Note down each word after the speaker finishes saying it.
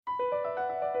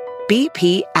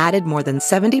BP added more than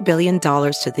 $70 billion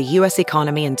to the U.S.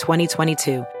 economy in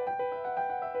 2022.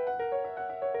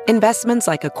 Investments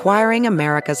like acquiring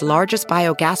America's largest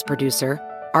biogas producer,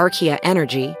 Archaea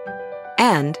Energy,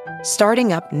 and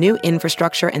starting up new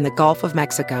infrastructure in the Gulf of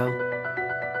Mexico.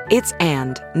 It's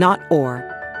and, not or.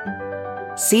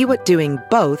 See what doing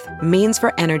both means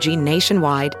for energy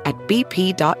nationwide at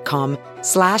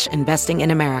bp.com/investing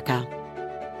in America.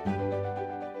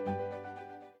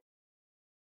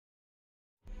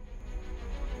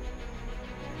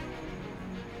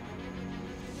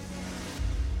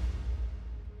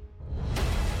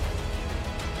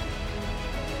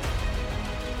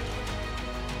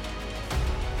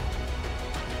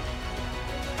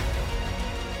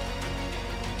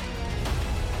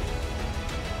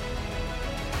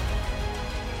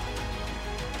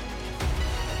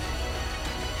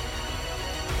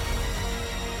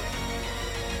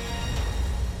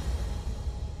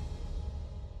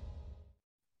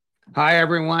 Hi,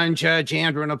 everyone. Judge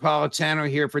Andrew Napolitano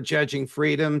here for Judging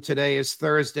Freedom. Today is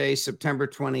Thursday, September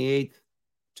 28th,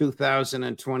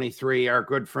 2023. Our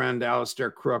good friend Alastair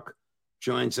Crooke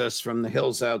joins us from the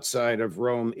hills outside of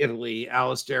Rome, Italy.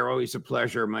 Alastair, always a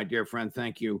pleasure, my dear friend.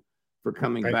 Thank you for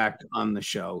coming back on the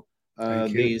show.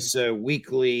 These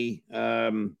weekly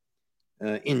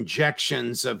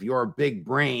injections of your big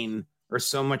brain are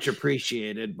so much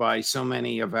appreciated by so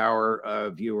many of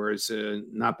our viewers,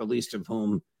 not the least of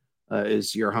whom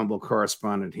is your humble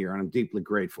correspondent here, and I'm deeply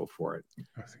grateful for it.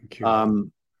 Thank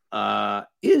you.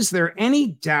 Is there any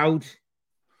doubt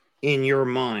in your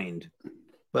mind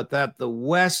but that the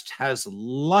West has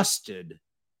lusted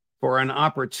for an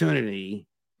opportunity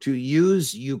to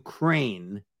use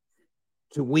Ukraine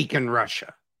to weaken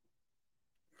Russia?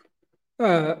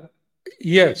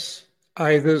 Yes,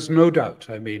 there's no doubt.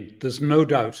 I mean, there's no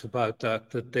doubt about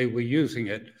that they were using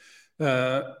it.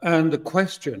 And the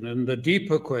question, and the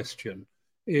deeper question,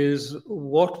 is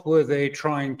what were they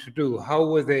trying to do? How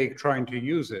were they trying to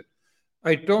use it?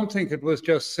 I don't think it was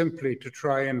just simply to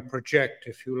try and project,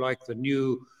 if you like, the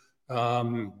new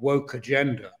woke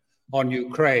agenda on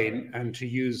Ukraine and to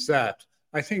use that.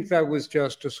 I think that was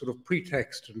just a sort of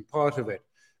pretext and part of it.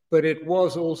 But it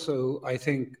was also, I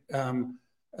think,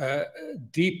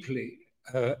 deeply,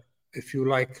 if you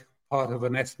like, part of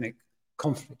an ethnic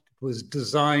conflict. Was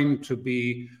designed to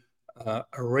be a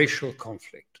racial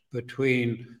conflict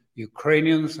between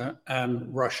Ukrainians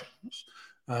and Russians,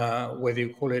 whether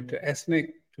you call it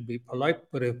ethnic, to be polite,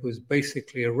 but it was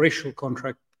basically a racial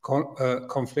conflict.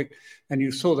 And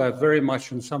you saw that very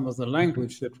much in some of the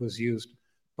language that was used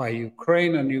by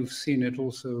Ukraine, and you've seen it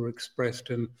also expressed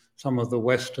in some of the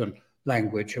Western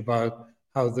language about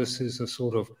how this is a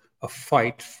sort of a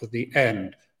fight for the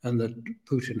end, and that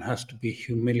Putin has to be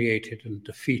humiliated and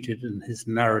defeated and his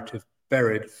narrative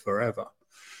buried forever.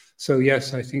 So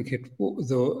yes, I think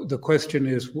the question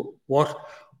is, what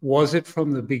was it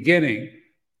from the beginning,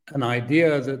 an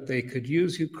idea that they could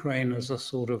use Ukraine as a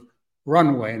sort of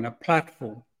runway and a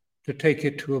platform to take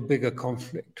it to a bigger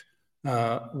conflict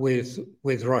with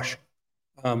Russia,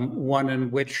 one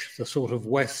in which the sort of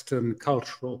Western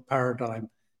cultural paradigm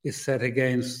is set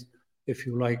against, if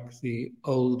you like, the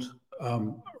old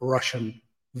Russian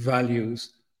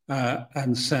values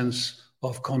and sense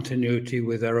of continuity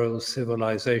with their own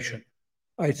civilization.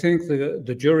 I think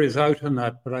the jury's out on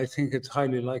that, but I think it's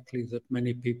highly likely that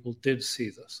many people did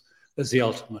see this as the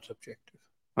ultimate objective.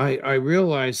 I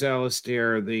realize,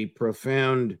 Alastair, the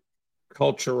profound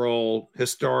cultural,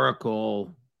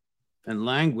 historical, and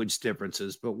language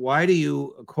differences, but why do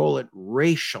you call it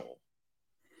racial?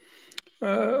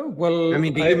 Well, I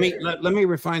mean, do you mean, let me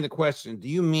refine the question. Do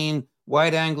you mean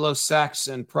white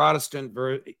Anglo-Saxon Protestant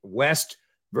West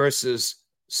versus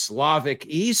Slavic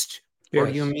East? Or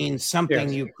do you mean something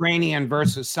Ukrainian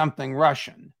versus something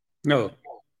Russian? No,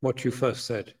 what you first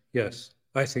said, yes.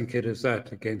 I think it is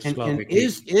that against Slavic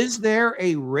East. Is there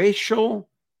a racial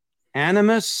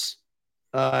animus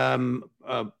pushing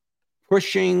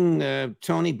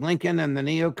Tony Blinken and the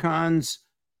neocons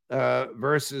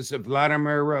versus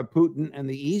Vladimir Putin and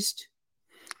the East?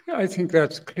 Yeah, I think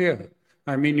that's clear.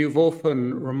 I mean, you've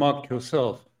often remarked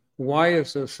yourself, why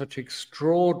is there such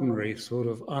extraordinary sort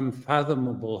of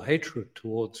unfathomable hatred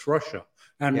towards Russia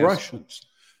and Russians?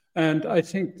 And I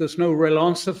think there's no real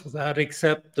answer for that,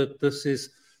 except that this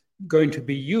is going to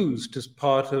be used as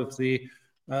part of the,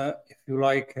 if you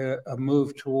like, a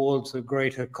move towards a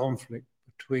greater conflict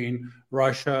between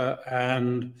Russia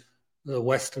and the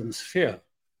Western sphere.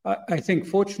 I think,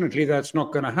 fortunately, that's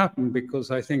not going to happen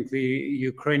because I think the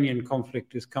Ukrainian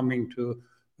conflict is coming to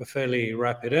a fairly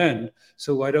rapid end.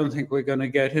 So I don't think we're going to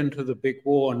get into the big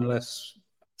war unless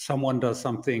someone does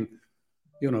something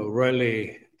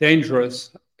really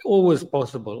dangerous, always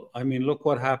possible. I mean, look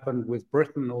what happened with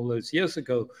Britain all those years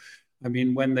ago. I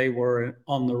mean, when they were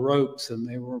on the ropes and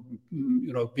they were,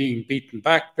 being beaten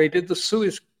back, they did the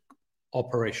Suez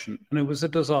operation, and it was a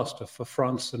disaster for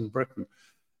France and Britain.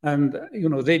 And,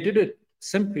 they did it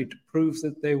simply to prove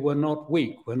that they were not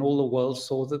weak when all the world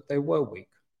saw that they were weak.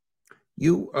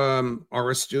 You are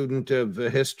a student of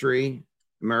history,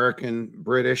 American,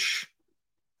 British,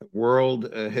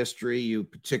 world history. You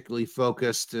particularly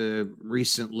focused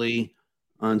recently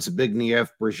on Zbigniew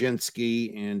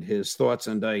Brzezinski and his thoughts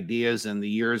and ideas in the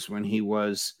years when he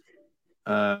was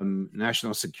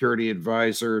National Security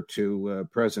Advisor to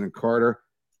President Carter.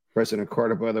 President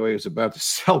Carter, by the way, was about to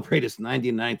celebrate his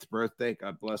 99th birthday.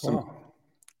 God bless him.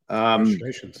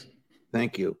 Congratulations.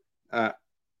 Thank you.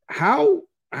 How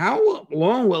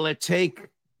long will it take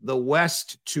the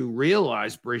West to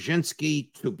realize,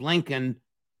 Brzezinski to Blinken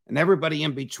and everybody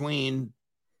in between,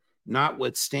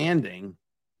 notwithstanding,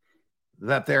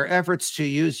 that their efforts to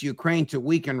use Ukraine to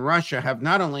weaken Russia have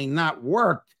not only not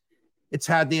worked, it's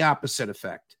had the opposite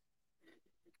effect?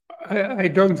 I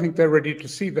don't think they're ready to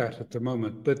see that at the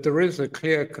moment, but there is a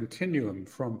clear continuum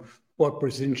from what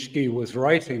Brzezinski was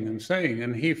writing and saying,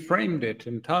 and he framed it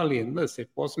entirely in this.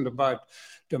 It wasn't about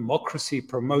democracy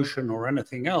promotion or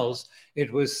anything else.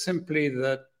 It was simply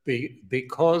that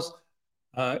because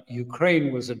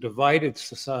Ukraine was a divided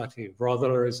society,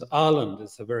 rather as Ireland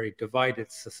is a very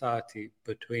divided society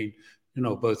between,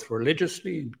 both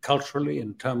religiously and culturally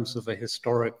in terms of a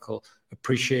historical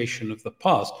appreciation of the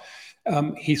past.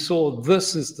 He saw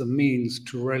this as the means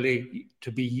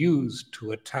to be used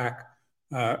to attack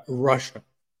Russia.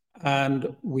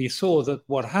 And we saw that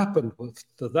what happened with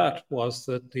that was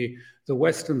that the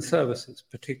Western services,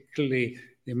 particularly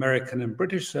the American and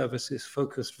British services,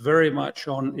 focused very much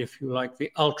on, if you like,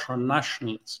 the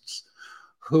ultra-nationalists,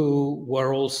 who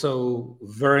were also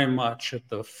very much at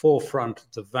the forefront,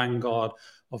 the vanguard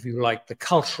of, you like, the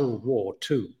cultural war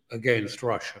too against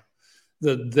Russia.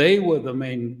 That they were the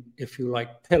main, if you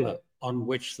like, pillar on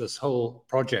which this whole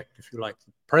project, if you like,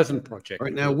 the present project.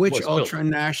 Right now, which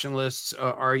ultra-nationalists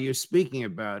are you speaking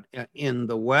about? In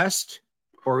the West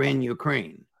or in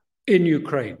Ukraine? In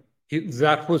Ukraine.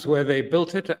 That was where they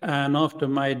built it. And after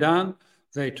Maidan,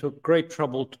 they took great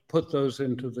trouble to put those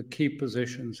into the key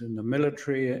positions in the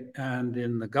military and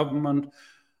in the government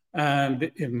and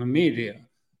in the media.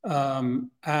 And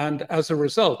as a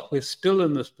result, we're still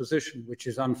in this position, which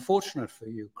is unfortunate for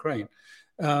Ukraine,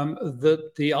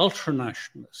 that the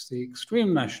ultra-nationalists, the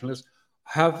extreme nationalists,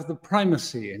 have the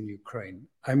primacy in Ukraine.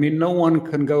 I mean, no one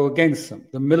can go against them,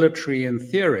 the military in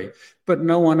theory, but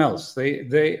no one else.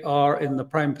 They are in the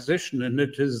prime position, and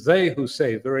it is they who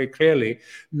say very clearly,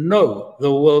 no,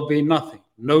 there will be nothing,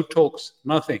 no talks,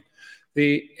 nothing.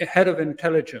 The head of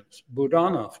intelligence,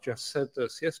 Budanov, just said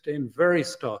this yesterday in very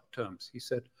stark terms. He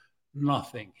said,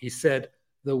 nothing. He said,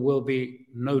 there will be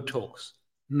no talks,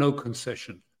 no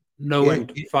concession, no end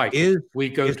to fight. We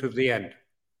go to the end.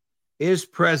 Is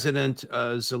President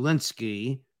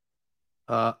Zelensky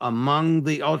among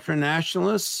the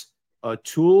ultranationalists, a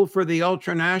tool for the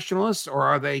ultranationalists, or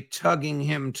are they tugging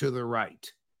him to the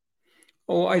right?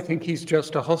 Oh, I think he's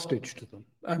just a hostage to them.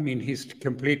 I mean, he's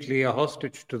completely a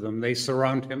hostage to them. They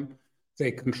surround him.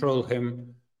 They control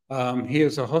him. He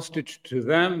is a hostage to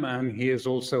them, and he is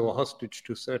also a hostage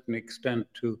to a certain extent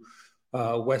to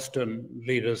Western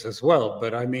leaders as well.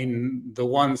 But I mean, the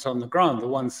ones on the ground, the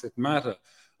ones that matter,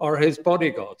 are his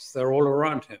bodyguards. They're all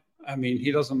around him. I mean,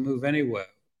 he doesn't move anywhere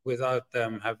without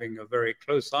them having a very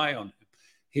close eye on him.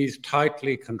 He's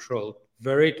tightly controlled,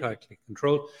 very tightly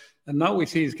controlled. And now we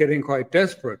see he's getting quite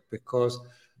desperate because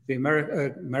the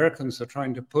Americans are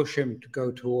trying to push him to go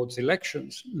towards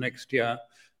elections next year.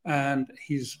 And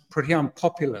he's pretty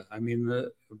unpopular. I mean,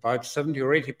 about 70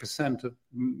 or 80% of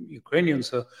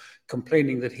Ukrainians are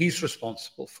complaining that he's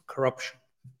responsible for corruption.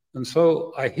 And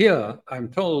so I'm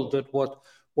told that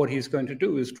what he's going to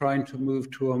do is trying to move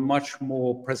to a much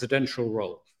more presidential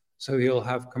role. So he'll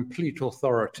have complete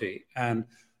authority and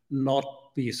not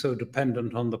be so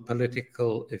dependent on the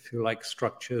political, if you like,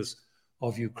 structures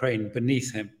of Ukraine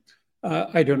beneath him.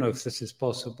 I don't know if this is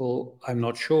possible. I'm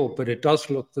not sure, but it does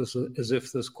look as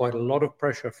if there's quite a lot of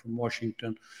pressure from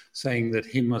Washington saying that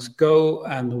he must go,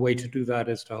 and the way to do that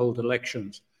is to hold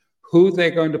elections. Who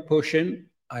they're going to push in,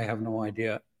 I have no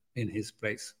idea, in his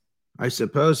place. I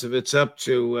suppose if it's up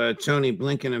to Tony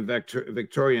Blinken and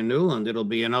Victoria Nuland, it'll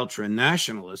be an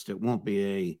ultra-nationalist. It won't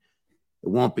be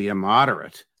a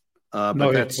moderate. But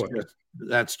no,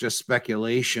 that's just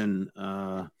speculation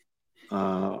on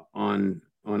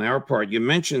our part. You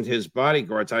mentioned his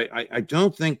bodyguards. I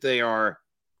don't think they are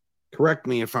correct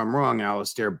me if I'm wrong,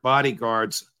 Alastair,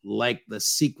 bodyguards like the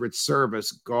Secret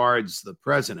Service guards the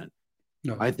president.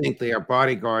 No. I think they are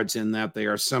bodyguards in that they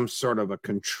are some sort of a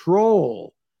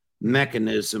control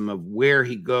mechanism of where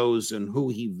he goes and who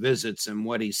he visits and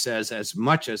what he says, as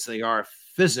much as they are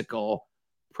physical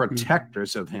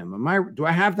protectors of him. Do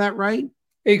I have that right?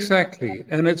 Exactly.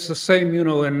 And it's the same,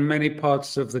 in many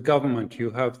parts of the government.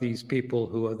 You have these people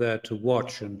who are there to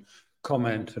watch and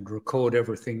comment and record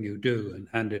everything you do and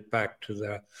hand it back to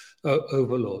their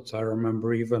overlords. I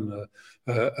remember even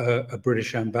a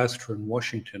British ambassador in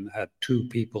Washington had two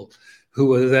people who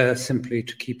were there simply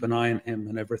to keep an eye on him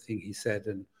and everything he said,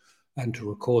 and to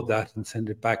record that and send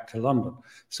it back to London.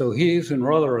 So he is in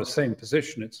rather the same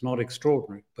position. It's not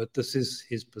extraordinary, but this is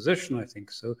his position, I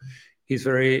think. So he's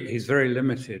very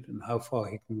limited in how far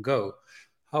he can go.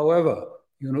 However,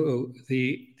 the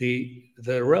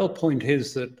real point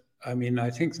is that, I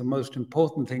think the most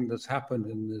important thing that's happened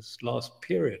in this last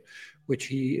period, which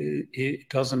he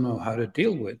doesn't know how to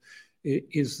deal with,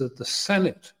 is that the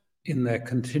Senate, in their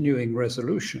continuing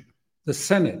resolution, the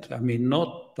Senate,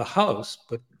 not the House,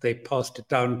 but they passed it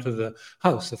down to the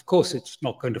House. Of course, it's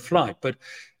not going to fly, but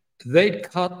they'd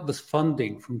cut the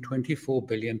funding from 24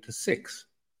 billion to 6.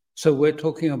 So we're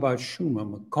talking about Schumer,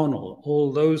 McConnell,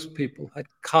 all those people had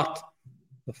cut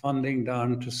the funding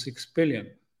down to 6 billion.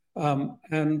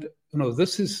 And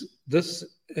this is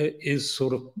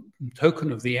sort of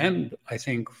token of the end, I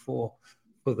think, for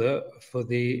the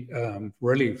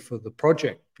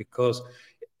project, because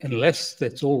unless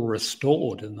that's all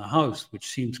restored in the House, which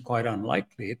seems quite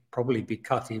unlikely, it'd probably be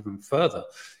cut even further,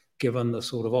 given the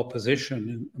sort of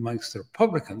opposition amongst the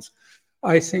Republicans.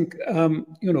 I think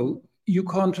you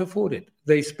can't afford it.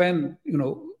 They spend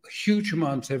huge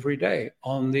amounts every day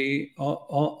on the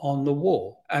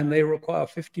war, and they require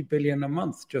 50 billion a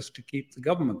month just to keep the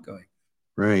government going.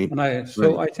 Right. And I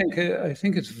think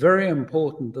it's very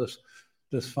important this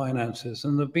finances.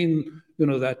 And there've been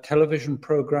that television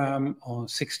program on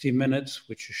 60 Minutes,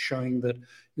 which is showing that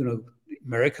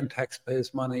American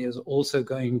taxpayers' money is also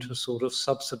going to sort of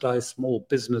subsidize small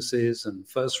businesses and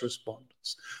first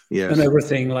responders, yes, and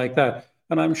everything like that.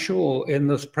 And I'm sure in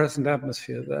this present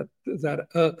atmosphere that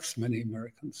irks many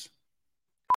Americans.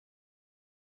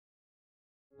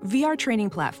 VR training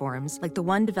platforms, like the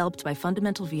one developed by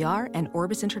Fundamental VR and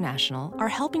Orbis International, are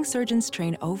helping surgeons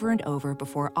train over and over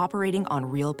before operating on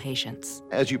real patients.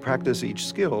 As you practice each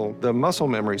skill, the muscle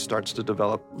memory starts to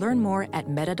develop. Learn more at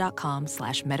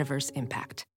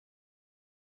meta.com/metaverseimpact.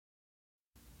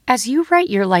 As you write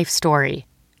your life story,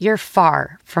 you're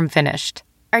far from finished.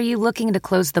 Are you looking to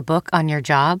close the book on your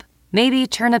job? Maybe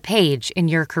turn a page in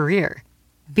your career?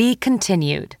 Be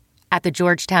continued at the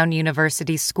Georgetown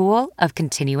University School of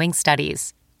Continuing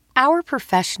Studies. Our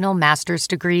professional master's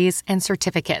degrees and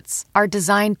certificates are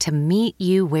designed to meet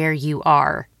you where you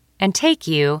are and take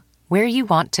you where you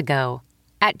want to go.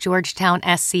 At Georgetown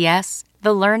SCS,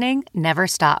 the learning never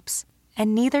stops,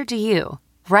 and neither do you.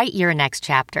 Write your next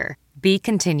chapter. Be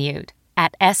continued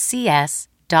at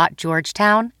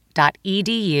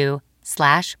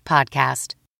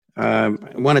scs.georgetown.edu/podcast. I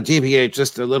want to deviate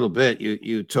just a little bit.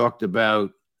 You talked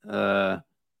about the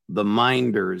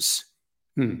minders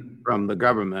from the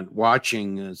government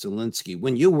watching Zelensky.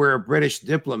 When you were a British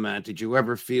diplomat, did you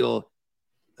ever feel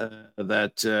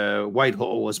that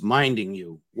Whitehall was minding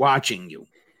you, watching you,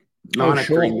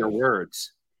 monitoring your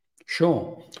words?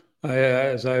 Sure.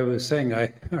 As I was saying,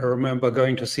 I remember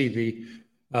going to see the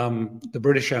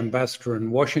British ambassador in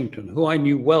Washington, who I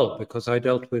knew well because I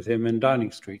dealt with him in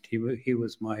Downing Street. He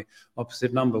was my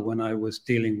opposite number when I was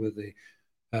dealing with the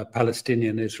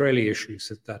Palestinian-Israeli issues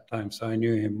at that time, so I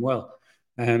knew him well.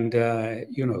 And,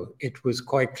 it was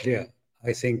quite clear.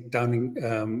 I think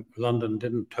London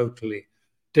didn't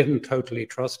totally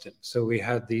trust him. So we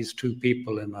had these two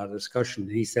people in our discussion.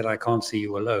 He said, I can't see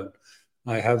you alone.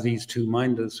 I have these two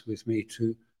minders with me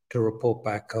to report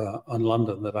back on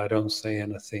London that I don't say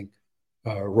anything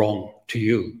wrong to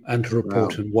you, and to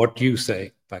report on what you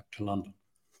say back to London.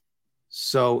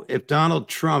 So if Donald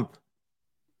Trump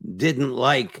didn't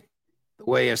like the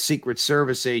way a Secret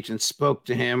Service agent spoke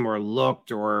to him or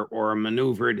looked or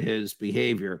maneuvered his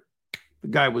behavior, the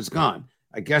guy was gone.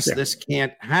 I guess this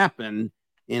can't happen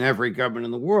in every government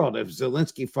in the world. If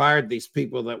Zelensky fired these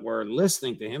people that were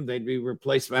listening to him, they'd be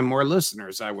replaced by more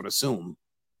listeners, I would assume.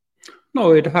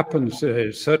 No, it happens.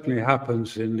 It certainly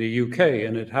happens in the UK,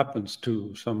 and it happens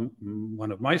to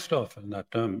one of my staff in that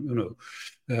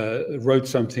wrote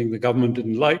something the government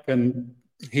didn't like, and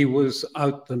he was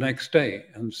out the next day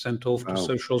and sent off to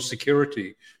Social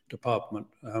Security Department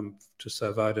to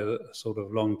serve out a sort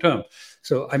of long term.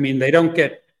 So, they don't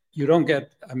get you don't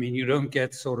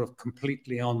get sort of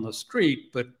completely on the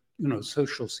street, but,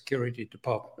 Social Security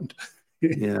Department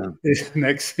is the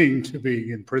next thing to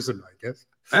be in prison, I guess.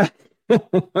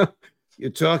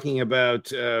 You're talking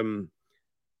about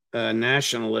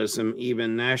nationalism,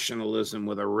 even nationalism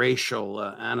with a racial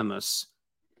animus.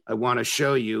 I want to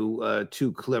show you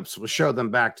two clips. We'll show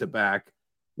them back to back.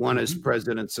 One is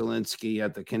President Zelensky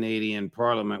at the Canadian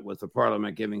Parliament, with the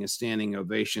Parliament giving a standing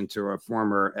ovation to a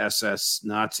former SS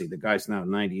Nazi. The guy's now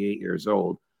 98 years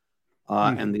old.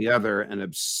 And the other, an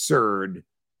absurd,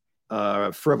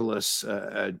 frivolous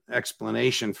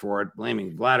explanation for it,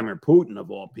 blaming Vladimir Putin,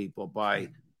 of all people, by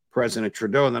President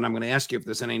Trudeau. And then I'm going to ask you if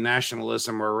there's any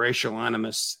nationalism or racial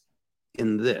animus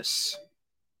in this.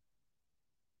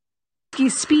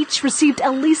 His speech received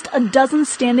at least a dozen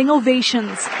standing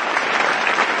ovations.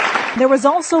 There was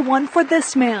also one for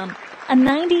this man, a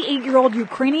 98-year-old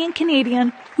Ukrainian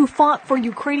Canadian who fought for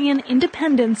Ukrainian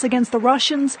independence against the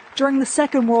Russians during the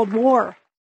Second World War.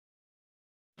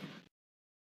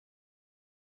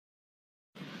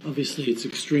 Obviously, it's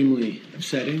extremely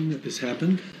upsetting that this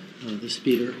happened. The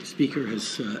speaker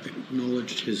has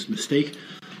acknowledged his mistake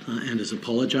and has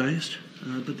apologized.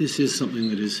 But this is something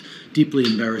that is deeply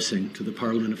embarrassing to the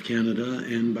Parliament of Canada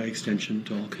and, by extension,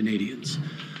 to all Canadians.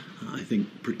 I think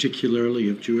particularly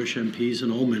of Jewish MPs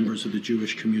and all members of the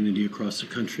Jewish community across the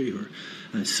country who are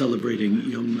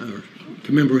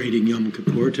commemorating Yom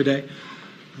Kippur today.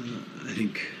 I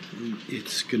think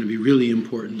it's going to be really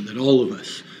important that all of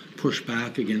us push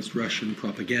back against Russian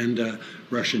propaganda,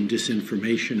 Russian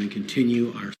disinformation, and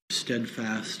continue our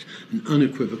steadfast and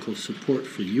unequivocal support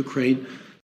for Ukraine.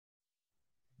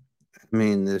 I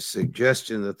mean, the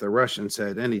suggestion that the Russians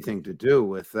had anything to do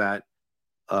with that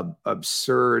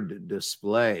absurd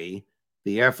display,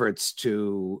 the efforts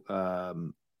to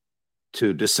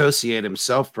dissociate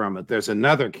himself from it. There's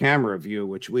another camera view,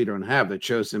 which we don't have, that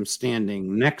shows him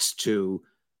standing next to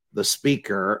the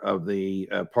Speaker of the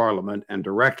Parliament and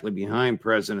directly behind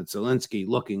President Zelensky,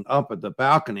 looking up at the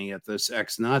balcony at this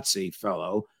ex-Nazi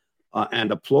fellow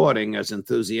and applauding as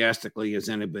enthusiastically as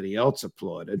anybody else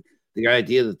applauded. The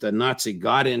idea that the Nazi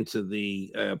got into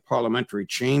the parliamentary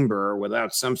chamber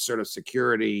without some sort of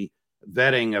security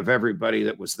vetting of everybody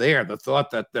that was there, the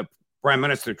thought that the Prime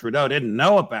Minister Trudeau didn't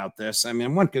know about this. I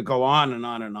mean, one could go on and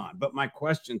on and on. But my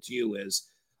question to you is,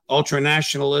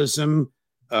 ultranationalism,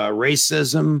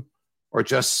 racism, or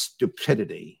just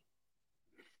stupidity?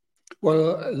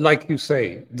 Well, like you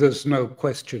say, there's no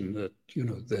question that,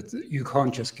 that you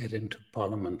can't just get into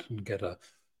Parliament and get a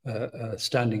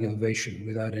standing ovation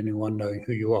without anyone knowing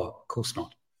who you are. Of course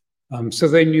not. So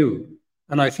they knew.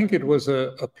 And I think it was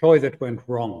a ploy that went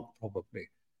wrong, probably.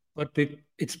 But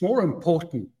it's more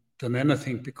important than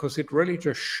anything because it really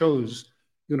just shows,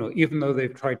 even though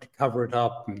they've tried to cover it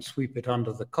up and sweep it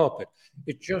under the carpet,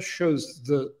 it just shows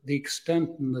the extent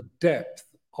and the depth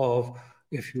of,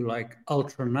 if you like,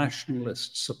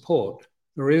 ultra-nationalist support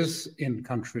there is in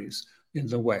countries in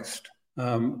the West.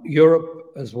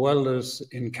 Europe, as well as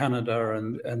in Canada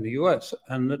and the US,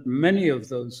 and that many of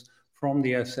those from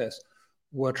the SS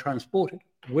were transported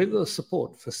with the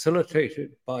support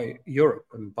facilitated by Europe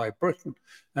and by Britain.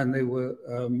 And they were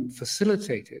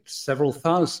facilitated. Several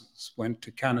thousands went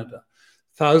to Canada.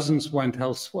 Thousands went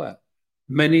elsewhere.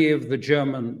 Many of the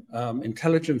German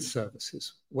intelligence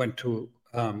services went to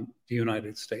the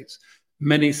United States.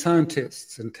 Many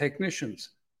scientists and technicians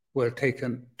were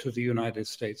taken to the United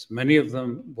States. Many of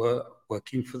them were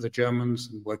working for the Germans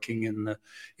and working in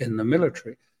the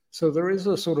military. So there is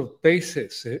a sort of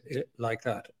basis like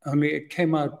that. Only it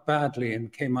came out badly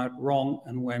and came out wrong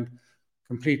and went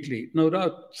completely. No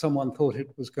doubt someone thought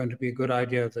it was going to be a good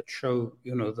idea that show,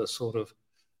 the sort of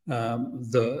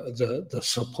the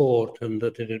support and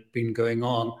that it had been going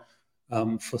on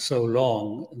for so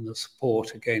long in the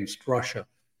support against Russia.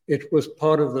 It was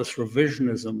part of this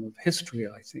revisionism of history,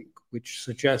 I think, which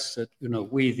suggests that,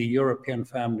 we, the European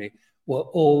family, were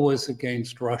always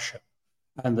against Russia.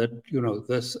 And that,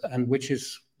 this, and which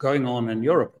is going on in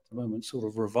Europe at the moment, sort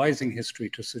of revising history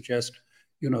to suggest,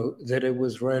 that it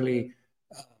was really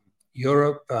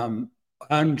Europe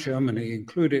and Germany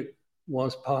included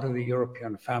was part of the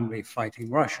European family fighting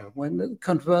Russia, when the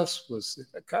converse was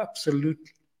an absolute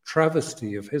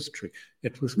travesty of history.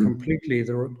 It was completely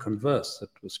the converse that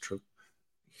was true.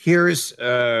 Here's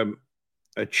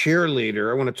a cheerleader.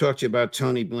 I want to talk to you about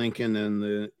Tony Blinken and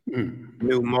the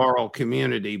new moral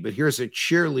community, but here's a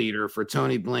cheerleader for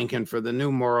Tony Blinken, for the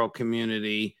new moral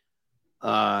community,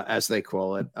 as they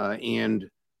call it, and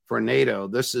for NATO.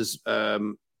 This is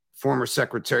former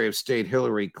Secretary of State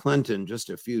Hillary Clinton just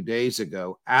a few days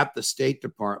ago at the State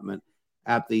Department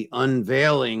at the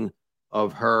unveiling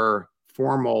of her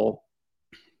formal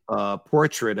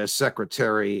portrait as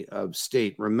Secretary of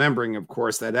State, remembering, of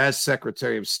course, that as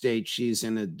Secretary of State, she's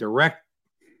in a direct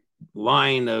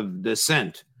line of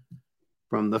descent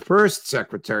from the first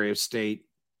Secretary of State,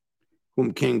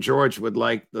 whom King George III would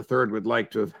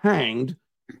like to have hanged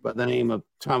by the name of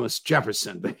Thomas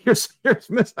Jefferson. But here's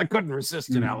Miss. I couldn't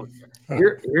resist it,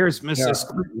 Alastair. Here's Mrs.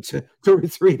 Clinton 2 or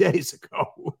 3 days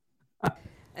ago.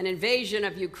 An invasion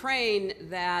of Ukraine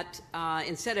that,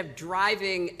 instead of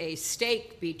driving a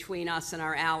stake between us and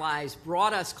our allies,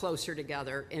 brought us closer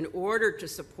together in order to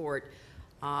support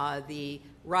the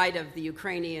right of the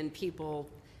Ukrainian people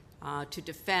to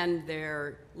defend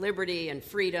their liberty and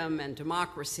freedom and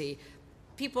democracy.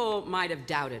 People might have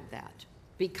doubted that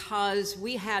because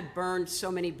we had burned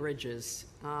so many bridges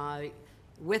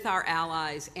with our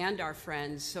allies and our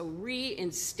friends. So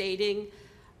reinstating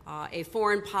a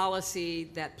foreign policy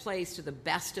that plays to the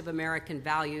best of American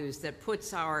values, that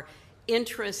puts our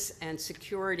interests and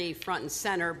security front and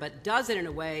center, but does it in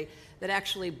a way that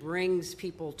actually brings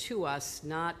people to us,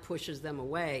 not pushes them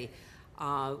away,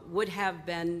 would have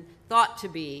been thought to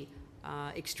be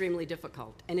extremely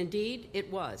difficult. And indeed,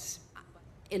 it was.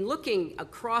 In looking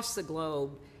across the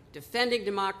globe, defending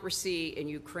democracy in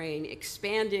Ukraine,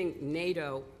 expanding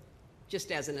NATO,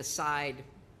 just as an aside,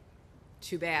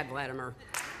 too bad, Vladimir.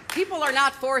 People are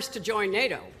not forced to join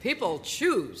NATO. People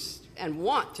choose and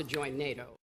want to join NATO.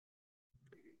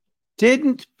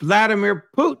 Didn't Vladimir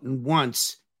Putin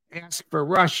once ask for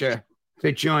Russia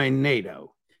to join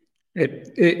NATO?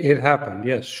 It happened,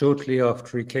 yes, shortly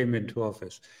after he came into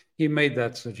office. He made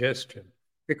that suggestion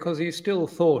because he still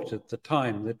thought at the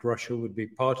time that Russia would be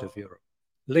part of Europe,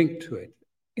 linked to it,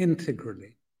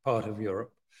 integrally part of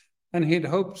Europe. And he'd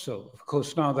hoped so. Of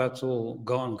course, now that's all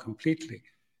gone completely.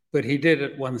 But he did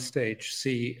at one stage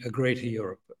see a greater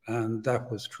Europe, and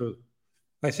that was true.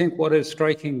 I think what is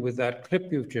striking with that clip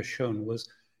you've just shown was,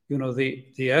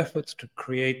 the efforts to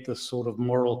create this sort of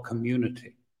moral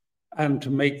community and to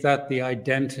make that the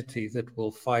identity that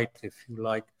will fight, if you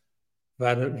like,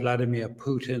 Vladimir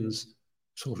Putin's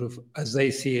sort of, as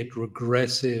they see it,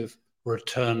 regressive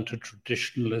return to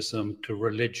traditionalism, to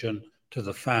religion, to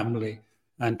the family,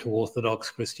 and to Orthodox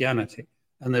Christianity.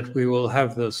 And that we will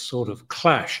have this sort of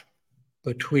clash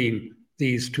between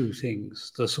these two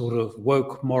things, the sort of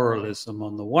woke moralism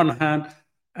on the one hand,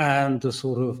 and the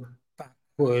sort of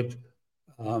backward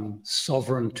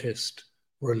sovereigntist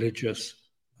religious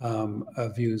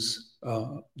views,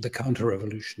 the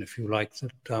counter-revolution, if you like,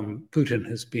 that Putin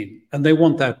has been. And they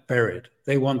want that buried.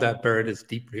 They want that buried as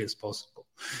deeply as possible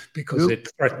because it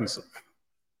threatens them.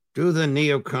 Do the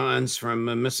neocons from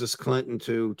Mrs. Clinton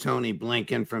to Tony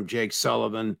Blinken, from Jake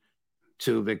Sullivan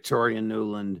to Victoria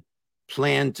Nuland,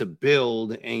 plan to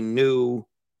build a new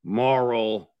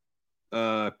moral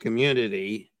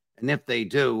community? And if they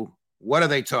do, what are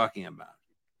they talking about?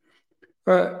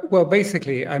 Well,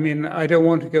 basically, I mean, I don't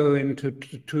want to go into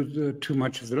too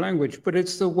much of the language, but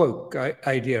it's the woke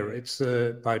idea. It's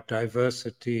about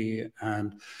diversity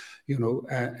and,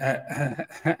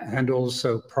 and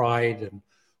also pride and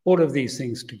all of these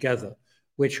things together,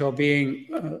 which are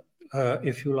being,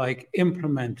 if you like,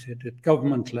 implemented at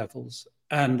government levels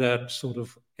and at sort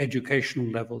of educational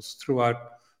levels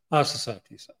throughout our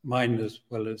societies, mine as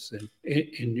well as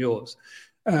in yours.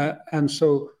 And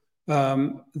so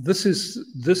this is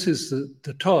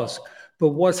the task. But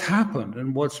what's happened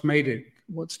and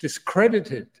what's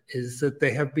discredited is that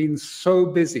they have been so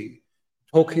busy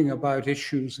talking about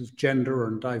issues of gender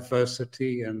and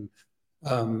diversity and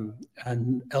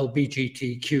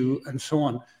LGBTQ and so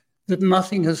on, that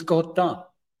nothing has got done.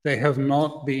 They have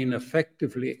not been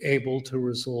effectively able to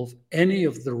resolve any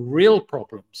of the real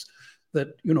problems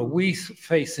that we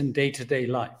face in day-to-day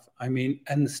life. I mean,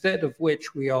 instead of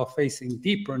which we are facing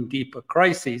deeper and deeper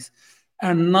crises,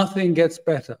 and nothing gets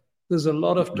better. There's a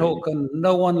lot of talk and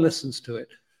no one listens to it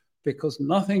because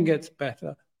nothing gets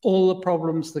better. All the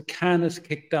problems the can is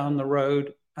kicked down the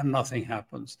road and nothing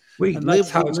happens. We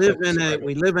live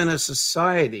in a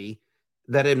society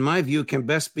that, in my view, can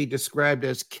best be described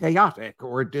as chaotic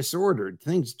or disordered.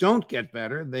 Things don't get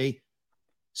better. They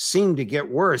seem to get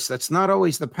worse. That's not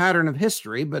always the pattern of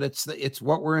history, but it's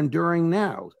what we're enduring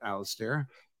now, Alastair.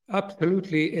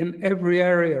 Absolutely. In every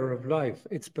area of life,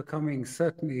 it's becoming,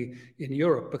 certainly in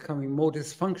Europe, becoming more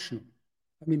dysfunctional.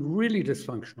 I mean, really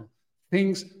dysfunctional.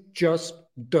 Things just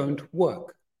don't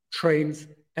work. Trains,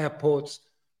 airports,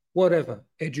 whatever,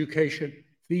 education,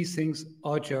 these things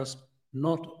are just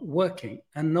not working.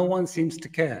 And no one seems to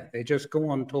care. They just go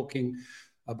on talking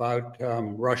about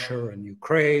Russia and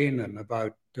Ukraine and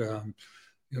about,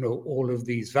 all of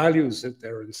these values that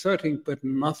they're inserting, but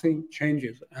nothing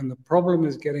changes. And the problem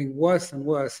is getting worse and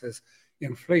worse as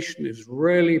inflation is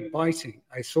really biting.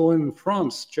 I saw in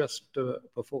France just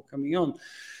before coming on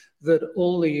that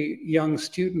all the young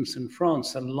students in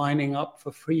France are lining up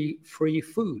for free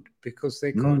food because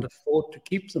they can't afford to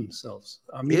keep themselves.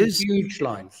 I mean, huge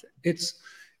lines.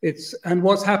 And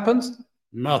what happens?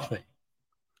 Nothing.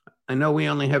 I know we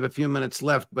only have a few minutes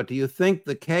left, but do you think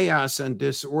the chaos and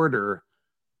disorder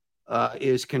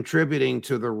is contributing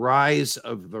to the rise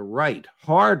of the right,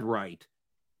 hard right,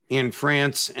 in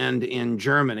France and in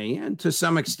Germany, and to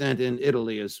some extent in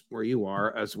Italy, where you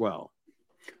are as well?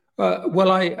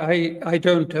 Well, I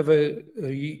don't ever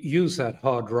use that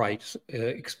hard right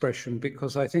expression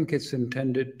because I think it's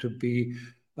intended to be,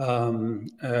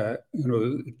 to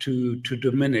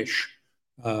diminish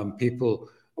people.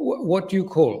 What do you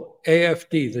call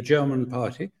AfD, the German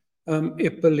party?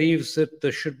 It believes that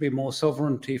there should be more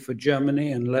sovereignty for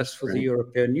Germany and less for the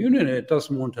European Union. It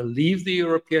doesn't want to leave the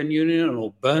European Union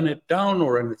or burn it down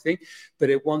or anything,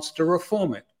 but it wants to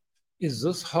reform it. Is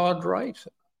this hard right?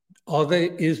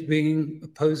 Opposing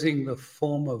the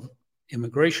form of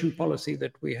immigration policy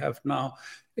that we have now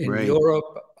in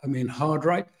Europe? I mean, hard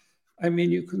right. I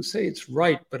mean, you can say it's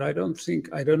right, but I don't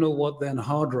know what then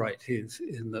hard right is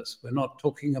in this. We're not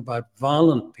talking about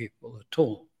violent people at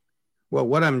all. Well,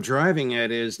 what I'm driving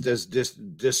at is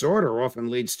disorder often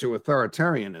leads to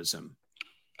authoritarianism.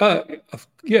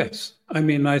 Yes. I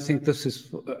mean, I think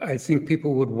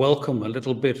people would welcome a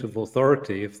little bit of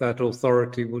authority if that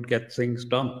authority would get things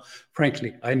done.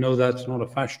 Frankly, I know that's not a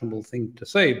fashionable thing to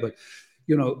say, but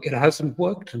it hasn't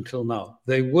worked until now.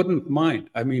 They wouldn't mind.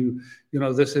 I mean,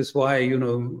 this is why,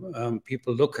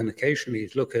 people occasionally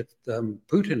look at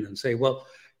Putin and say, well,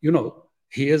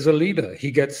 he is a leader.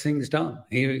 He gets things done.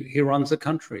 He runs a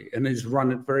country and has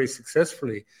run it very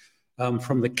successfully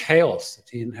from the chaos that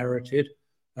he inherited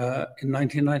in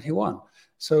 1991.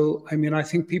 So, I mean, I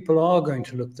think people are going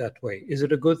to look that way. Is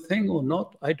it a good thing or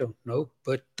not? I don't know,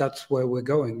 but that's where we're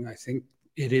going. I think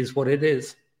it is what it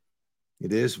is.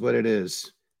 It is what it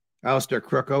is. Alastair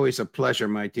Crooke, always a pleasure,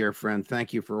 my dear friend.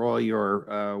 Thank you for all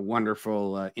your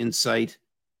wonderful insight.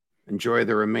 Enjoy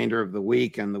the remainder of the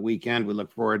week and the weekend. We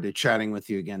look forward to chatting with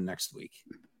you again next week.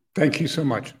 Thank you so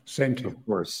much. Same to you.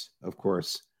 Of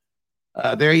course.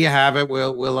 There you have it.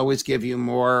 We'll always give you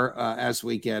more as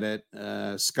we get it.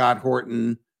 Scott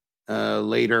Horton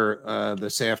later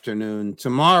this afternoon.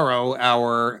 Tomorrow,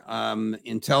 our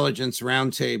Intelligence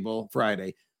Roundtable,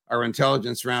 Friday, our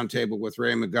Intelligence Roundtable with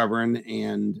Ray McGovern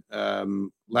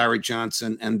and Larry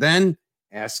Johnson. And then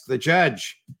Ask the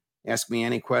Judge. Ask me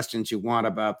any questions you want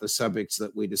about the subjects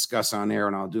that we discuss on air,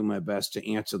 and I'll do my best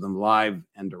to answer them live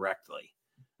and directly.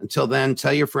 Until then,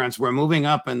 tell your friends. We're moving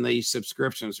up in the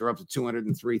subscriptions. We're up to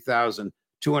 203,000.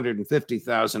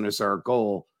 250,000 is our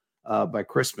goal by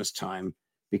Christmas time,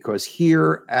 because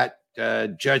here at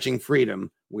Judging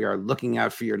Freedom, we are looking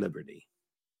out for your liberty.